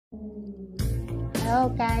Hello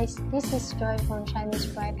guys, this is Joy from Chinese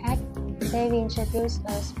Bright Pack. Today we introduce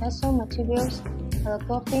a special materials,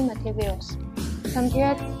 holography materials.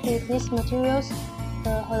 Compared to these materials,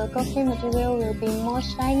 the holography material will be more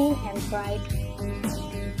shiny and bright.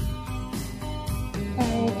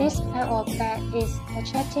 And this type of bag is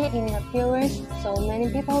attractive in appearance, so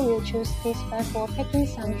many people will choose this bag for packing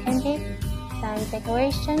some candy, some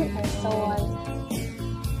decoration, and so on.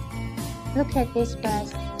 Look at this bag.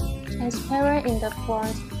 Transparent in the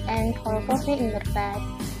front and holographic in the back.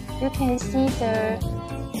 You can see the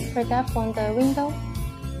product from the window.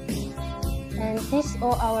 And these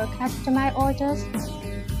are our customized orders.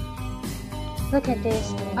 Look at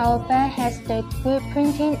this. Our bag has the good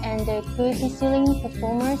printing and the good sealing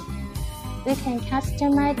performance. We can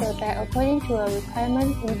customize the bag according to a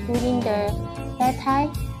requirement, including the bag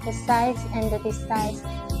type, the size, and the design.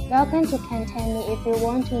 Welcome to contact me if you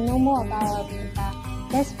want to know more about our product.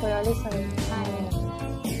 Thanks for your listening. Bye.